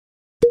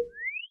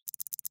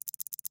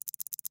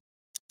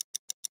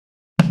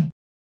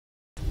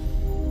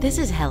This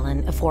is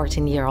Helen, a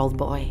 14-year-old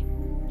boy.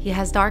 He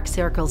has dark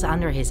circles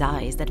under his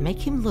eyes that make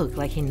him look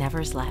like he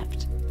never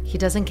slept. He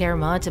doesn't care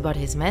much about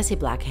his messy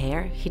black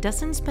hair. He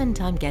doesn't spend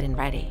time getting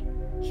ready.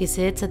 He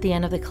sits at the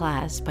end of the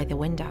class by the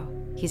window.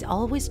 He's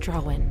always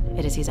drawing.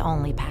 It is his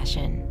only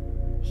passion.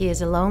 He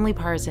is a lonely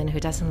person who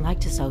doesn't like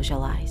to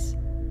socialize.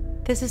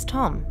 This is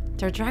Tom.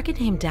 They're dragging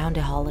him down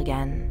the hall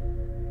again.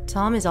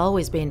 Tom is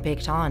always being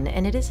picked on,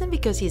 and it isn't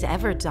because he's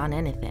ever done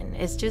anything,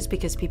 it's just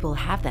because people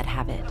have that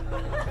habit.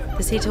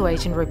 The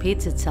situation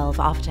repeats itself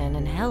often,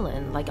 and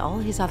Helen, like all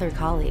his other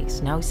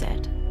colleagues, knows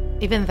it.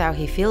 Even though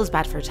he feels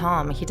bad for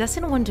Tom, he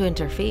doesn't want to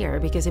interfere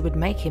because it would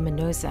make him a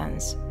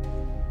nuisance.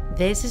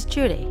 This is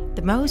Judy,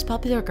 the most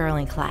popular girl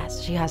in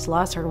class. She has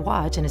lost her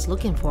watch and is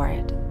looking for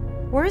it.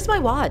 "Where's my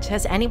watch?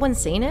 Has anyone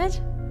seen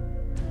it?"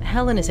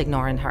 Helen is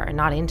ignoring her,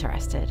 not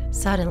interested.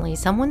 Suddenly,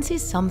 someone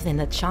sees something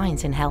that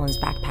shines in Helen's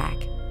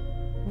backpack.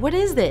 "What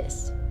is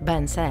this?"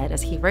 Ben said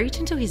as he reached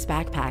into his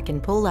backpack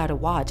and pulled out a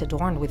watch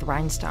adorned with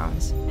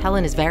rhinestones.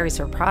 Helen is very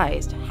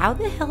surprised. How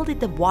the hell did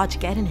the watch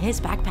get in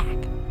his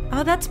backpack?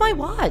 "Oh, that's my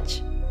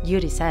watch,"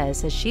 Judy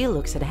says as she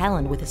looks at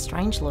Helen with a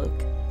strange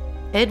look.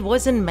 "It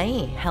wasn't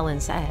me," Helen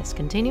says,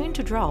 continuing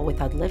to draw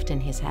without lifting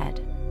his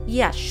head.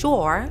 "Yeah,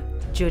 sure,"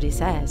 Judy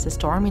says,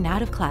 storming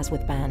out of class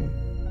with Ben.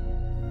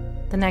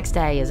 The next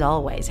day, as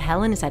always,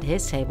 Helen is at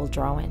his table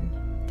drawing.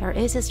 There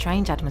is a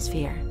strange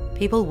atmosphere.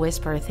 People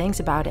whisper things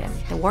about him.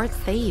 The word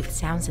thief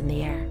sounds in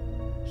the air.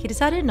 He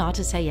decided not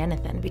to say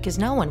anything because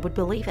no one would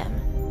believe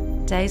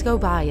him. Days go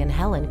by and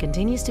Helen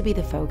continues to be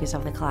the focus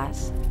of the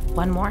class.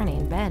 One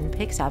morning, Ben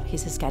picks up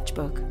his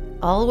sketchbook.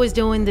 "Always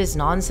doing these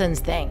nonsense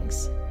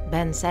things,"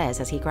 Ben says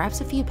as he grabs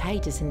a few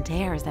pages and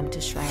tears them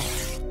to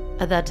shreds.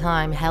 At that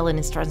time, Helen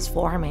is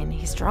transforming.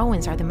 His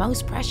drawings are the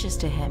most precious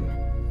to him.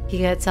 He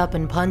gets up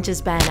and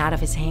punches Ben out of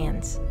his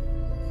hands.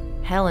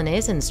 Helen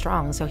isn't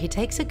strong, so he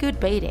takes a good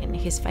beating.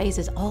 His face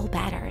is all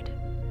battered.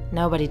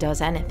 Nobody does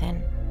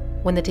anything.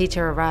 When the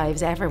teacher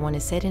arrives, everyone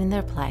is sitting in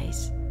their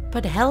place.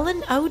 "But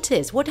Helen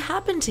Otis, what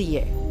happened to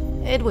you?"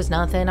 "It was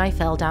nothing, I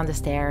fell down the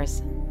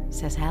stairs,"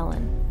 says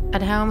Helen.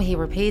 At home, he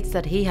repeats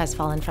that he has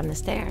fallen from the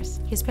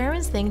stairs. His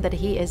parents think that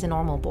he is a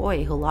normal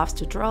boy who loves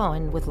to draw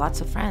and with lots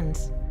of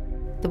friends.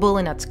 The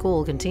bullying at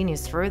school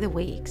continues through the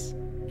weeks.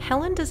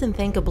 Helen doesn't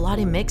think a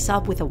bloody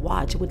mix-up with a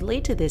watch would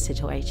lead to this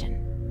situation.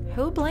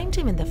 Who blamed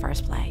him in the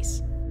first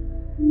place?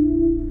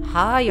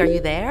 "Hi, are you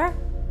there?"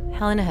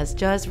 Helen has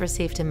just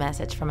received a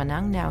message from an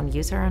unknown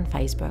user on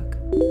Facebook.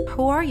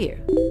 "Who are you?"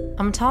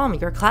 "I'm Tom,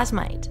 your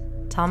classmate."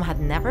 Tom had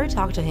never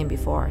talked to him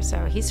before,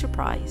 so he's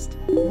surprised.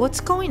 "What's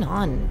going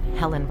on?"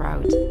 Helen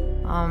wrote.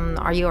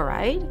 Are you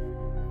alright?"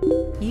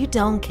 "You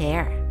don't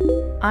care.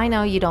 I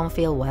know you don't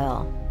feel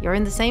well. You're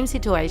in the same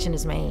situation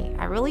as me.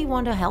 I really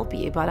want to help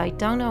you, but I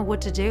don't know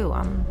what to do.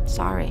 I'm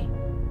sorry."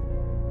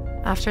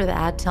 After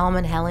that, Tom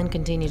and Helen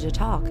continue to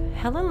talk.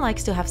 Helen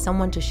likes to have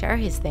someone to share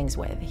his things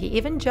with. He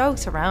even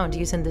jokes around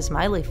using the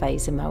smiley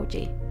face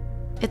emoji.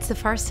 It's the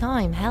first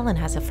time Helen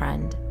has a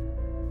friend.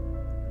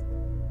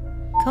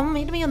 "Come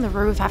meet me on the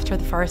roof after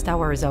the first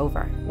hour is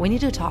over. We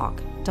need to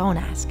talk. Don't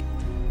ask."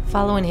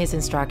 Following his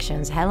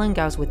instructions, Helen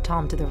goes with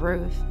Tom to the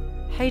roof.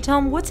 "Hey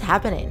Tom, what's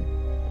happening?"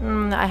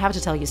 I have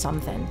to tell you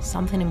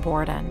something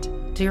important.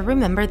 Do you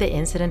remember the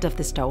incident of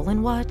the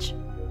stolen watch?"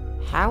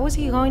 How was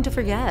he going to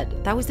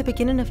forget? That was the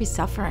beginning of his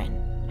suffering.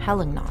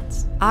 Helen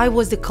nods. "I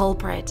was the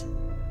culprit."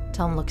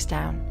 Tom looks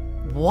down.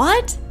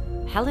 "What?"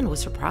 Helen was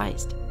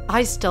surprised.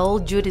 "I stole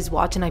Judy's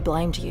watch and I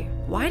blamed you.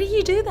 Why did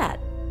you do that?"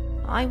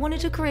 "I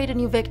wanted to create a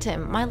new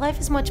victim. My life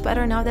is much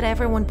better now that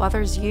everyone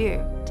bothers you."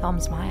 Tom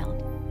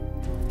smiled.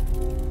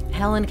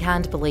 Helen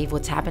can't believe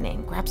what's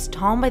happening, grabs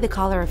Tom by the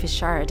collar of his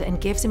shirt and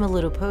gives him a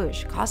little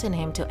push, causing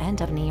him to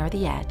end up near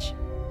the edge.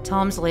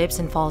 Tom slips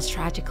and falls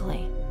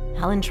tragically.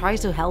 Helen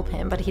tries to help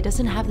him, but he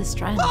doesn't have the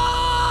strength.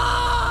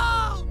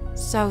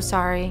 "So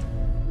sorry."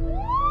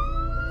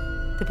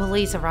 The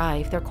police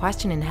arrive. They're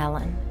questioning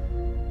Helen.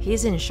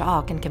 He's in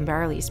shock and can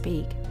barely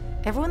speak.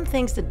 Everyone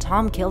thinks that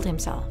Tom killed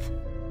himself.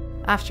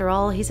 After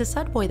all, he's a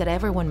sad boy that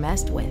everyone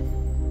messed with.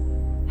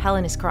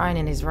 Helen is crying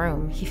in his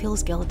room. He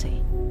feels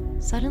guilty.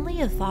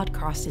 Suddenly, a thought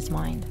crossed his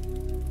mind.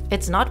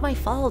 "It's not my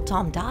fault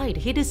Tom died.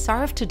 He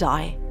deserved to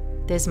die."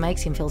 This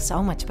makes him feel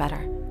so much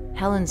better.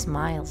 Helen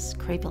smiles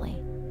creepily.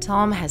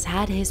 Tom has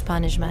had his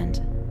punishment.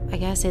 I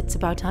guess it's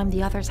about time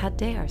the others had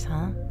theirs,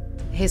 huh?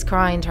 His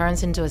crying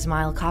turns into a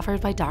smile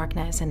covered by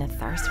darkness and a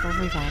thirst for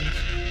revenge.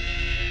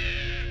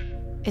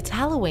 It's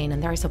Halloween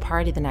and there is a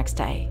party the next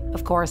day.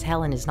 Of course,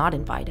 Helen is not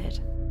invited.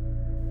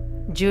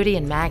 Judy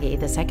and Maggie,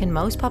 the second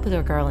most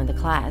popular girl in the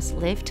class,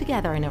 live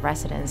together in a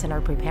residence and are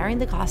preparing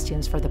the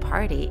costumes for the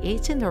party,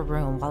 each in their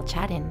room while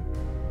chatting.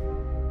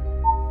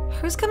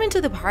 "Who's coming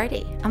to the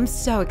party? I'm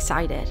so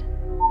excited."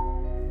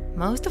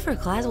 "Most of her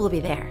class will be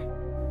there.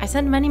 I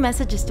sent many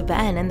messages to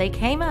Ben and they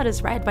came out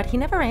as read, but he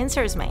never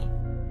answers me.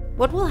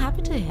 What will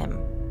happen to him?"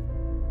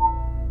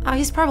 "Oh,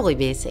 he's probably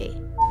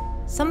busy."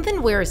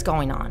 "Something weird is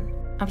going on.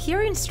 I'm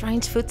hearing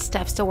strange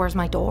footsteps towards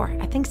my door.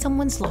 I think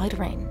someone's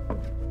loitering."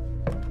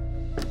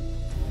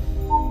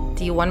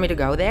 "Do you want me to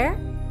go there?"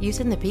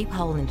 Using the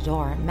peephole in the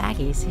door,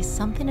 Maggie sees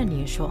something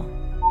unusual.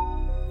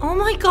 Oh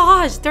my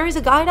gosh, there is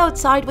a guy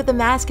outside with a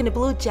mask and a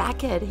blue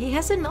jacket. He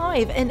has a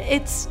knife and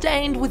it's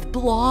stained with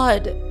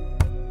blood.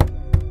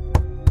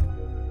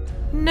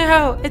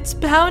 No, it's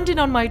pounding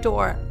on my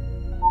door.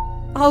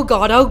 Oh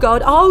god, oh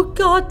god, oh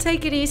god,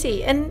 take it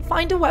easy and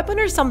find a weapon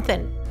or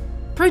something.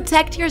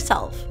 Protect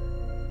yourself.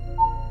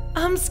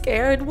 I'm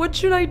scared, what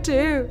should I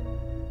do?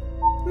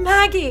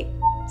 Maggie,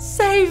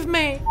 save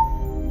me.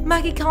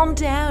 Maggie, calm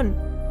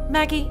down.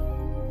 Maggie,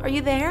 are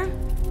you there?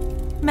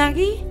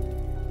 Maggie?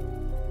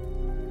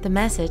 The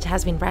message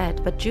has been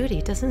read, but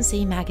Judy doesn't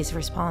see Maggie's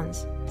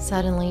response.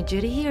 Suddenly,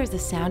 Judy hears the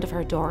sound of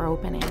her door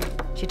opening.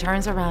 She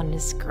turns around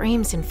and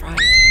screams in fright.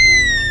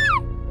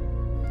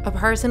 A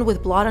person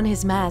with blood on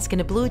his mask and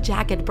a blue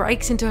jacket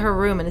breaks into her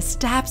room and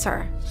stabs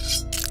her.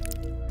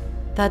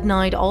 That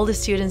night, all the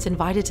students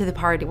invited to the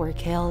party were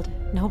killed.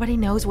 Nobody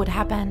knows what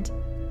happened.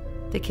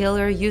 The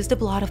killer used the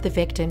blood of the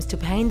victims to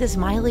paint the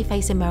smiley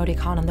face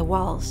emoticon on the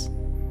walls.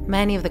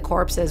 Many of the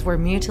corpses were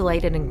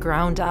mutilated and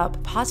ground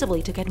up,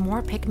 possibly to get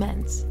more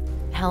pigments.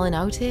 Helen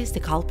Otis, the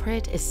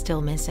culprit, is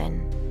still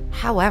missing.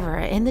 However,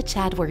 in the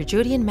chat where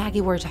Judy and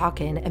Maggie were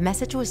talking, a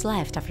message was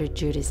left after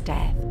Judy's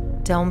death.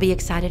 Don't be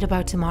excited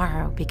about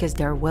tomorrow, because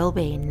there will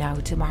be no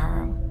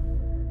tomorrow.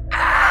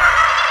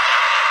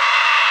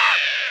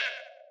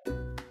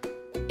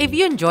 If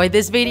you enjoyed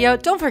this video,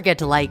 don't forget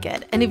to like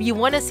it. And if you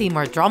want to see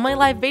more Draw My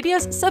Life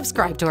videos,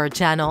 subscribe to our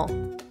channel.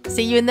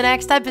 See you in the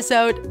next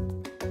episode!